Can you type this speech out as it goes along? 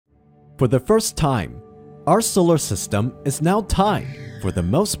For the first time, our solar system is now tied for the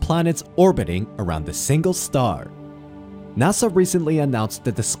most planets orbiting around a single star. NASA recently announced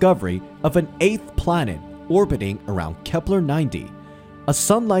the discovery of an eighth planet orbiting around Kepler-90, a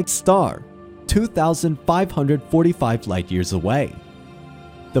Sun-like star 2,545 light-years away.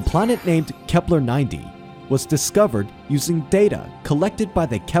 The planet named Kepler-90 was discovered using data collected by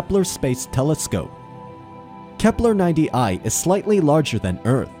the Kepler Space Telescope. Kepler-90I is slightly larger than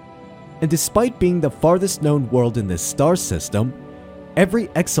Earth, and despite being the farthest known world in this star system, every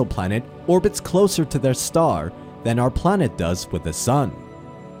exoplanet orbits closer to their star than our planet does with the Sun.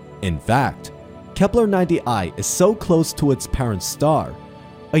 In fact, Kepler-90I is so close to its parent star,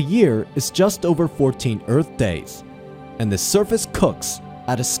 a year is just over 14 Earth days, and the surface cooks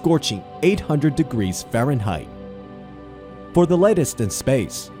at a scorching 800 degrees Fahrenheit. For the latest in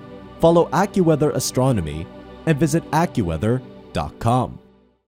space, follow AccuWeather Astronomy and visit AccuWeather.com.